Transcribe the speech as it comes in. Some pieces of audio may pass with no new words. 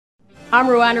I'm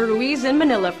Roanna Ruiz in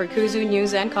Manila for Koozzoo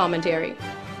News and Commentary.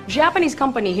 Japanese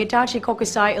company Hitachi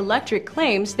Kokusai Electric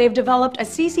claims they've developed a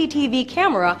CCTV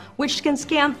camera which can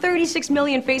scan 36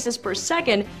 million faces per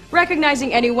second,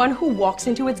 recognizing anyone who walks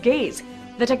into its gaze.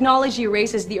 The technology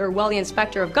erases the Orwellian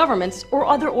specter of governments or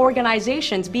other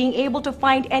organizations being able to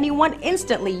find anyone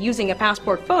instantly using a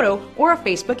passport photo or a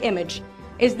Facebook image.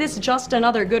 Is this just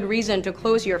another good reason to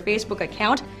close your Facebook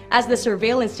account? As the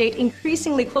surveillance state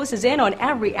increasingly closes in on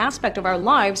every aspect of our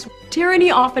lives,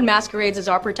 tyranny often masquerades as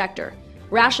our protector,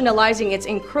 rationalizing its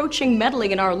encroaching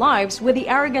meddling in our lives with the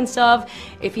arrogance of,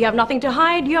 if you have nothing to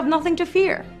hide, you have nothing to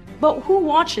fear. But who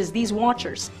watches these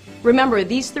watchers? Remember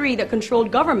these three that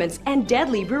controlled governments and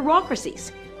deadly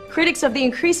bureaucracies. Critics of the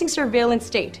increasing surveillance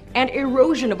state and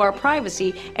erosion of our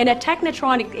privacy in a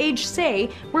technotronic age say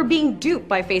we're being duped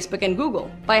by Facebook and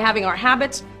Google by having our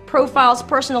habits, profiles,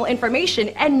 personal information,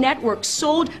 and networks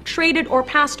sold, traded, or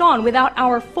passed on without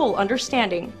our full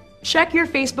understanding. Check your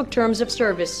Facebook terms of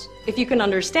service, if you can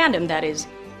understand them, that is.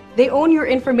 They own your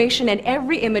information and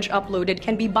every image uploaded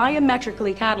can be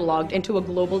biometrically cataloged into a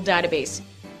global database.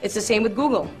 It's the same with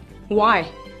Google. Why?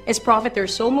 Is profit their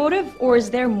sole motive, or is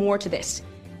there more to this?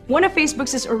 One of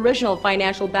Facebook's original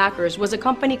financial backers was a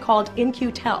company called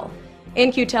In-Q-Tel.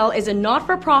 In-Q-Tel is a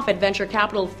not-for-profit venture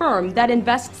capital firm that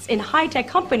invests in high-tech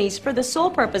companies for the sole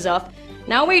purpose of,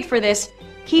 now wait for this,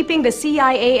 keeping the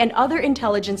CIA and other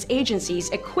intelligence agencies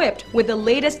equipped with the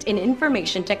latest in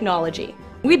information technology.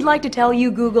 We'd like to tell you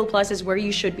Google Plus is where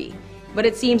you should be, but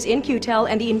it seems In-Q-Tel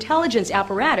and the intelligence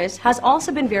apparatus has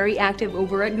also been very active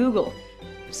over at Google.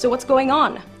 So what's going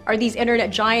on? Are these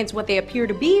internet giants what they appear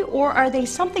to be, or are they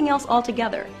something else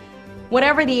altogether?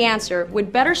 Whatever the answer,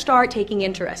 we'd better start taking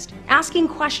interest, asking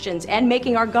questions, and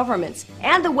making our governments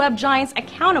and the web giants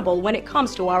accountable when it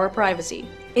comes to our privacy.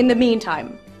 In the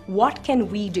meantime, what can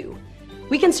we do?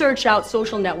 We can search out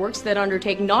social networks that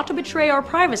undertake not to betray our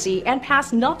privacy and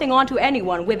pass nothing on to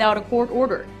anyone without a court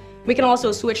order. We can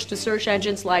also switch to search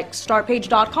engines like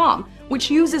startpage.com,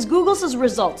 which uses Google's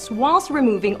results whilst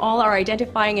removing all our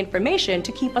identifying information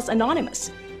to keep us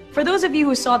anonymous. For those of you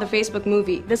who saw the Facebook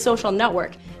movie, The Social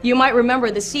Network, you might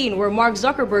remember the scene where Mark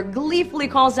Zuckerberg gleefully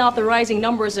calls out the rising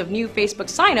numbers of new Facebook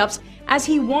signups as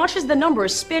he watches the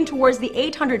numbers spin towards the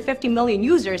 850 million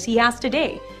users he has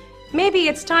today. Maybe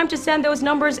it's time to send those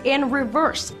numbers in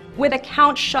reverse, with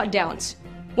account shutdowns.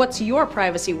 What's your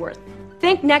privacy worth?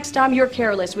 Think next time you're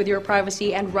careless with your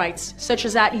privacy and rights, such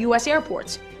as at US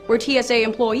airports, where TSA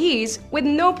employees, with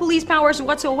no police powers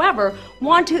whatsoever,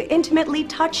 want to intimately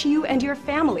touch you and your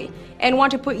family, and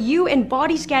want to put you in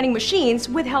body scanning machines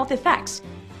with health effects.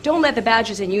 Don't let the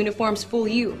badges and uniforms fool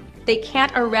you. They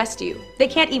can't arrest you. They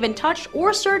can't even touch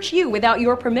or search you without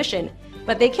your permission,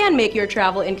 but they can make your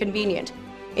travel inconvenient.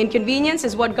 Inconvenience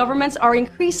is what governments are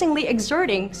increasingly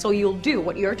exerting, so you'll do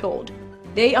what you're told.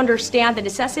 They understand the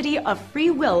necessity of free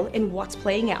will in what's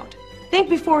playing out. Think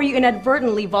before you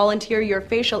inadvertently volunteer your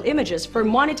facial images for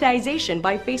monetization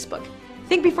by Facebook.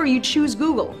 Think before you choose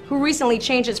Google, who recently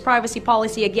changed its privacy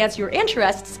policy against your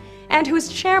interests, and whose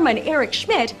chairman, Eric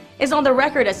Schmidt, is on the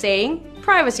record as saying,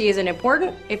 privacy isn't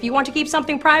important. If you want to keep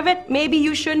something private, maybe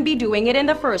you shouldn't be doing it in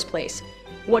the first place.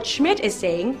 What Schmidt is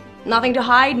saying, nothing to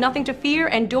hide, nothing to fear,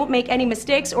 and don't make any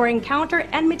mistakes or encounter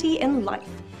enmity in life.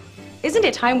 Isn't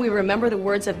it time we remember the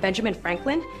words of Benjamin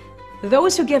Franklin?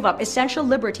 Those who give up essential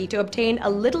liberty to obtain a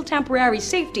little temporary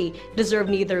safety deserve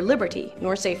neither liberty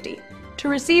nor safety. To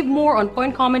receive more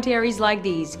on-point commentaries like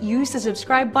these, use the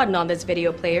subscribe button on this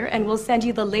video player and we'll send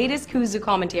you the latest Koozzoo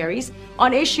commentaries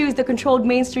on issues the controlled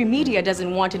mainstream media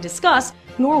doesn't want to discuss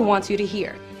nor wants you to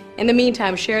hear. In the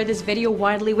meantime, share this video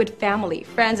widely with family,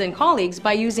 friends, and colleagues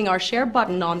by using our share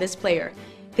button on this player.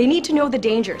 They need to know the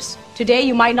dangers. Today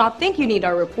you might not think you need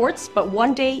our reports, but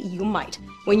one day you might,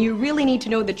 when you really need to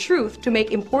know the truth to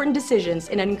make important decisions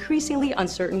in an increasingly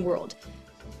uncertain world.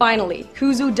 Finally,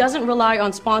 Koozzoo doesn't rely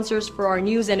on sponsors for our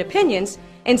news and opinions.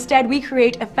 Instead, we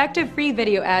create effective free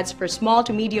video ads for small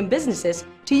to medium businesses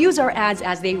to use our ads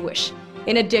as they wish.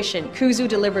 In addition, Koozzoo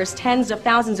delivers tens of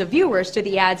thousands of viewers to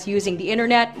the ads using the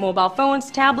internet, mobile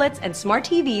phones, tablets, and smart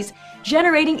TVs,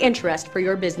 generating interest for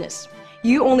your business.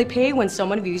 You only pay when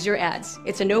someone views your ads.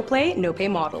 It's a no-play, no-pay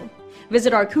model.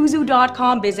 Visit our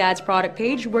Koozzoo.com BizAds product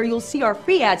page where you'll see our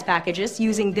free ads packages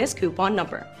using this coupon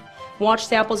number. Watch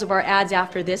samples of our ads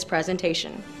after this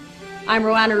presentation. I'm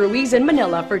Roanna Ruiz in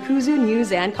Manila for Koozzoo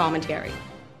News and Commentary.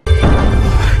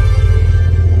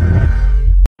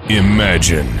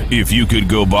 Imagine if you could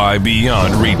go buy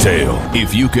beyond retail,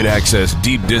 if you could access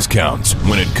deep discounts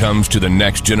when it comes to the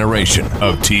next generation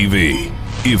of TV.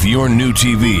 If your new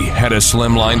TV had a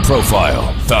slimline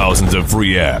profile, thousands of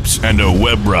free apps, and a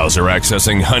web browser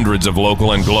accessing hundreds of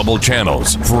local and global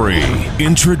channels, free.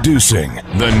 Introducing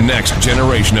the next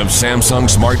generation of Samsung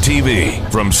Smart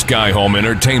TV from Sky Home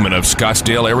Entertainment of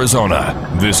Scottsdale,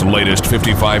 Arizona. This latest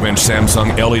 55-inch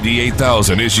Samsung LED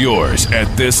 8000 is yours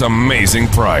at this amazing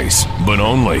price, but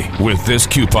only with this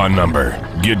coupon number.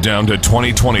 Get down to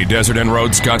 2020 Desert End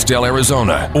Road, Scottsdale,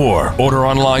 Arizona, or order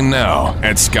online now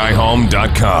at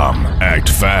skyhome.com. Act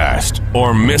fast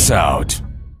or miss out.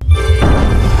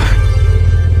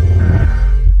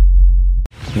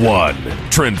 1.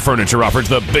 Trend Furniture offers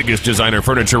the biggest designer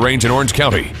furniture range in Orange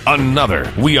County.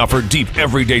 Another, we offer deep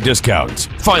everyday discounts.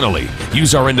 Finally,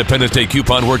 use our Independence Day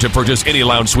coupon word to purchase any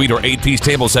lounge suite or 8-piece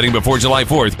table setting before July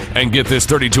 4th and get this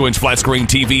 32-inch flat screen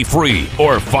TV free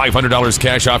or $500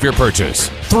 cash off your purchase.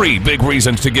 3 big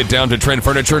reasons to get down to Trend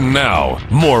Furniture now.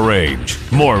 More range,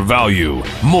 more value,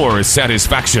 more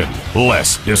satisfaction,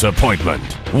 less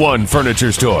disappointment. One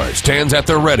Furniture Store stands at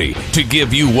the ready to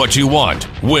give you what you want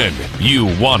when you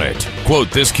want it. Quote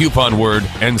this coupon word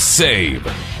and save.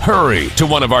 Hurry to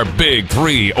one of our big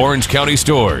 3 Orange County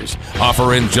stores.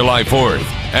 Offer ends July 4th.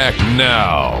 Act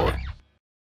now.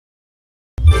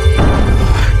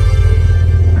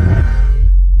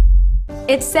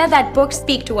 It's said that books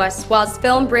speak to us, whilst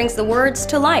film brings the words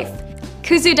to life.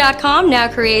 Koozzoo.com now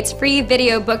creates free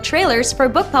video book trailers for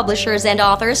book publishers and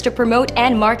authors to promote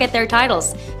and market their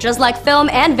titles, just like film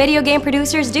and video game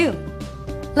producers do.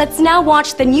 Let's now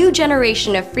watch the new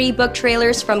generation of free book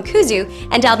trailers from Koozzoo,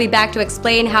 and I'll be back to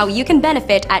explain how you can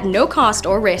benefit at no cost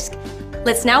or risk.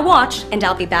 Let's now watch, and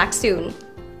I'll be back soon.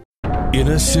 In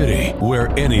a city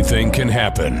where anything can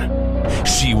happen,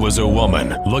 she was a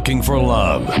woman looking for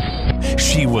love.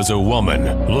 She was a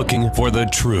woman looking for the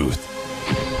truth.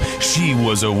 She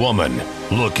was a woman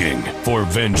looking for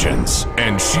vengeance,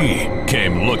 and she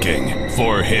came looking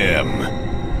for him.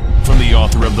 From the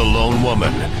author of The Lone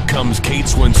Woman comes Kate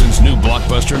Swinson's new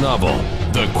blockbuster novel,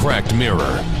 The Cracked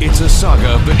Mirror. It's a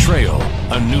saga of betrayal,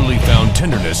 a newly found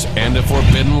tenderness, and a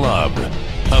forbidden love.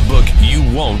 A book you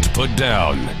won't put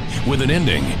down, with an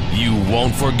ending you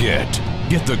won't forget.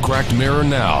 Get The Cracked Mirror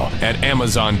now at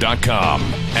Amazon.com.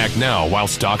 Act now while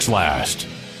stocks last.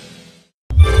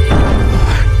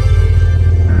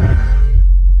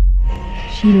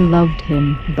 She loved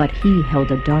him, but he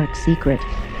held a dark secret.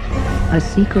 A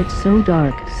secret so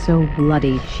dark, so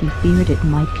bloody, she feared it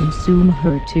might consume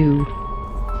her too.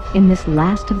 In this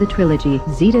last of the trilogy,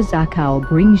 Zita Zakau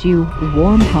brings you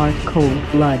Warm Heart,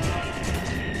 Cold Blood.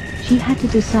 She had to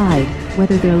decide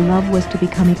whether their love was to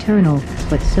become eternal,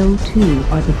 but so too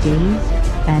are the days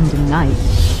and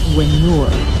nights when you're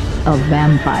a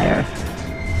vampire.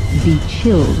 Be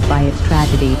chilled by its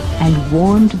tragedy and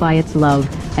warmed by its love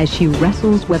as she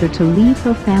wrestles whether to leave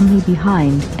her family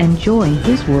behind and join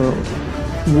his world.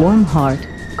 Warm Heart,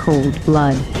 Cold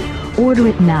Blood. Order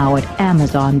it now at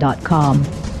Amazon.com.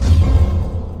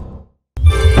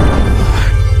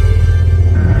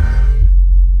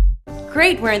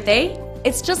 Great, weren't they?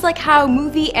 It's just like how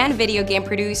movie and video game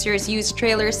producers use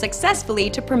trailers successfully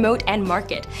to promote and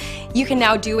market. You can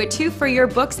now do it too for your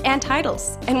books and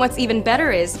titles. And what's even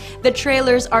better is, the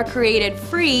trailers are created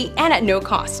free and at no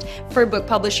cost for book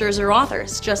publishers or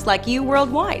authors, just like you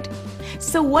worldwide.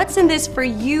 So what's in this for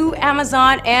you,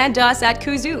 Amazon, and us at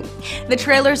Koozzoo? The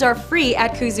trailers are free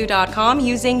at Koozzoo.com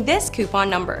using this coupon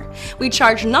number. We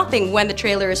charge nothing when the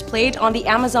trailer is played on the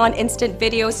Amazon Instant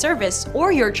Video service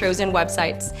or your chosen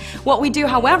websites. What we do,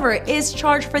 however, is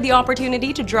charge for the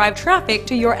opportunity to drive traffic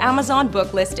to your Amazon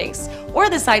book listings or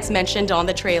the sites mentioned on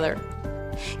the trailer.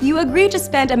 You agree to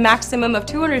spend a maximum of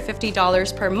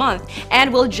 $250 per month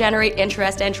and will generate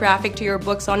interest and traffic to your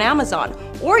books on Amazon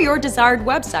or your desired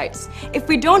websites. If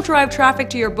we don't drive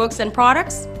traffic to your books and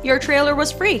products, your trailer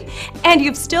was free and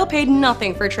you've still paid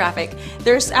nothing for traffic.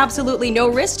 There's absolutely no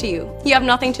risk to you. You have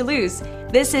nothing to lose.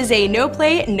 This is a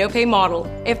no-play, no-pay model.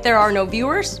 If there are no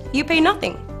viewers, you pay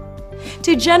nothing.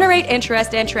 To generate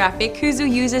interest and traffic, Koozzoo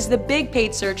uses the big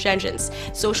paid search engines: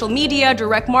 social media,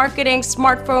 direct marketing,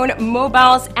 smartphone,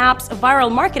 mobiles, apps,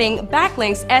 viral marketing,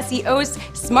 backlinks, SEOs,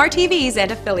 smart TVs, and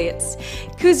affiliates.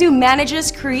 Koozzoo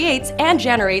manages, creates, and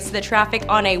generates the traffic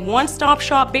on a one-stop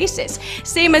shop basis,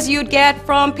 same as you'd get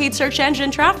from paid search engine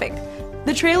traffic.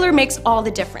 The trailer makes all the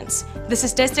difference. The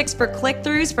statistics for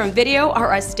click-throughs from video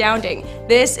are astounding.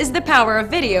 This is the power of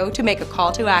video to make a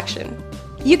call to action.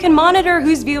 You can monitor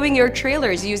who's viewing your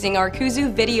trailers using our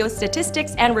Koozzoo Video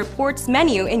Statistics and Reports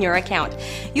menu in your account.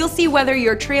 You'll see whether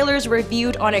your trailers were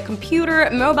viewed on a computer,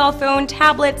 mobile phone,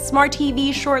 tablet, smart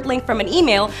TV, short link from an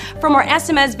email, from our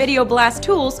SMS Video Blast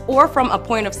tools, or from a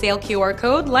point-of-sale QR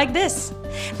code like this.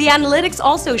 The analytics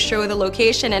also show the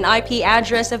location and IP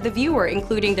address of the viewer,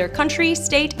 including their country,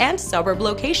 state, and suburb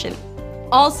location.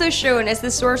 Also shown is the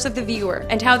source of the viewer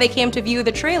and how they came to view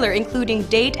the trailer, including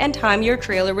date and time your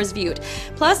trailer was viewed,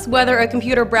 plus whether a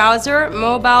computer browser,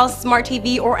 mobile, smart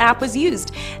TV, or app was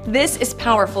used. This is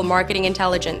powerful marketing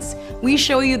intelligence. We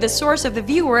show you the source of the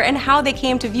viewer and how they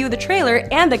came to view the trailer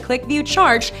and the click view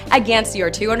charge against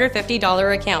your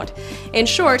 $250 account. In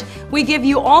short, we give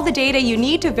you all the data you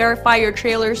need to verify your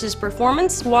trailer's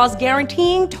performance whilst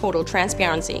guaranteeing total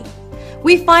transparency.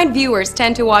 We find viewers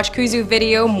tend to watch Koozzoo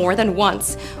video more than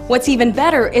once. What's even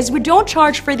better is we don't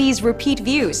charge for these repeat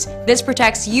views. This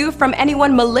protects you from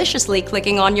anyone maliciously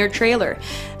clicking on your trailer.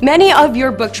 Many of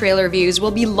your book trailer views will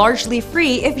be largely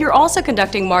free if you're also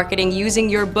conducting marketing using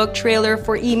your book trailer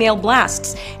for email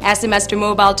blasts, SMS to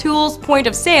mobile tools, point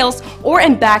of sales, or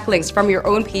in backlinks from your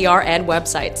own PR and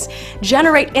websites.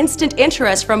 Generate instant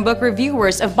interest from book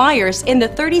reviewers of buyers in the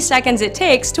 30 seconds it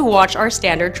takes to watch our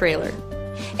standard trailer.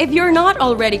 If you're not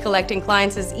already collecting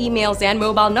clients' emails and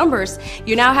mobile numbers,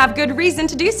 you now have good reason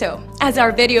to do so, as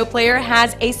our video player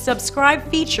has a subscribe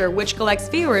feature which collects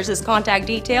viewers' contact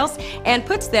details and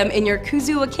puts them in your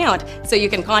Koozzoo account so you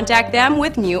can contact them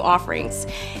with new offerings.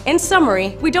 In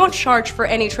summary, we don't charge for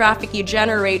any traffic you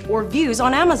generate or views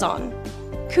on Amazon.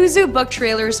 Koozzoo book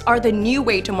trailers are the new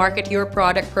way to market your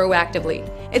product proactively.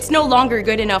 It's no longer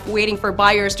good enough waiting for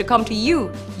buyers to come to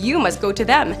you. You must go to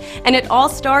them. And it all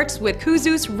starts with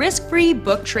Koozzoo's risk-free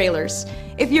book trailers.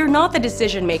 If you're not the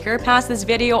decision maker, pass this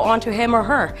video on to him or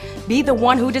her. Be the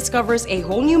one who discovers a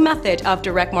whole new method of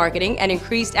direct marketing and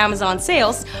increased Amazon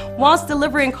sales whilst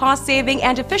delivering cost saving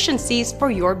and efficiencies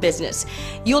for your business.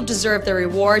 You'll deserve the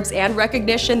rewards and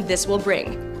recognition this will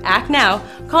bring. Act now.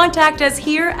 Contact us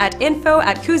here at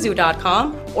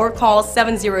info@koozzoo.com or call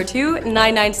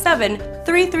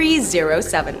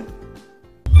 702-997-3307.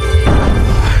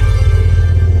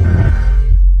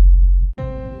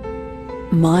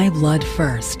 My Blood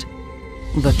First.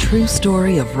 The true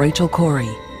story of Rachel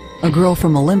Corrie, a girl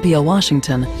from Olympia,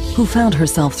 Washington, who found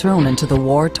herself thrown into the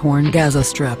war-torn Gaza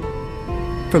Strip.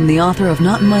 From the author of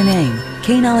Not in My Name,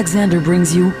 Kane Alexander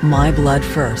brings you My Blood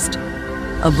First,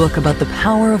 a book about the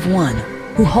power of one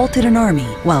who halted an army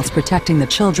whilst protecting the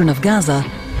children of Gaza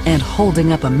and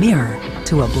holding up a mirror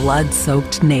to a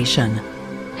blood-soaked nation.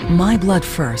 My Blood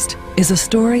First is a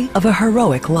story of a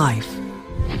heroic life.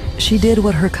 She did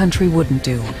what her country wouldn't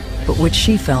do, but which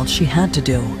she felt she had to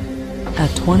do.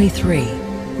 At 23,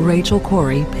 Rachel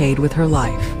Corrie paid with her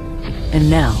life.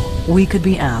 And now, we could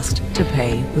be asked to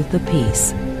pay with the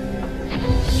peace.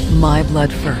 My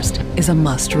Blood First is a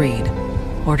must-read.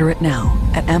 Order it now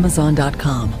at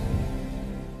Amazon.com.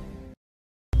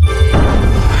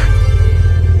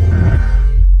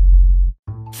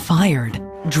 Fired,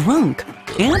 drunk,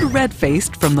 and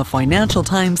red-faced from the Financial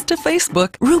Times to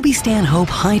Facebook, Ruby Stanhope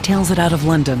hightails it out of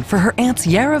London for her aunt's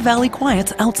Yarra Valley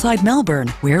Quiets outside Melbourne,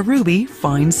 where Ruby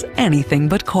finds anything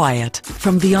but quiet.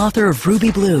 From the author of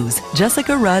Ruby Blues,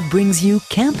 Jessica Rudd brings you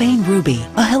Campaign Ruby,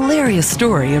 a hilarious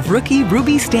story of rookie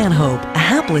Ruby Stanhope, a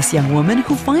hapless young woman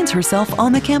who finds herself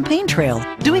on the campaign trail,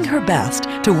 doing her best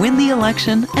to win the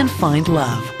election and find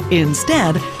love.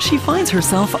 Instead, she finds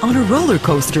herself on a roller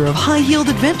coaster of high-heeled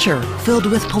adventure, filled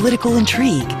with political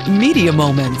intrigue, media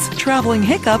moments, traveling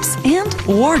hiccups, and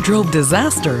wardrobe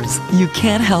disasters. You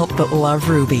can't help but love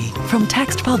Ruby. From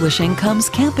Text Publishing comes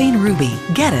Campaign Ruby.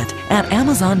 Get it at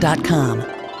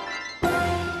Amazon.com.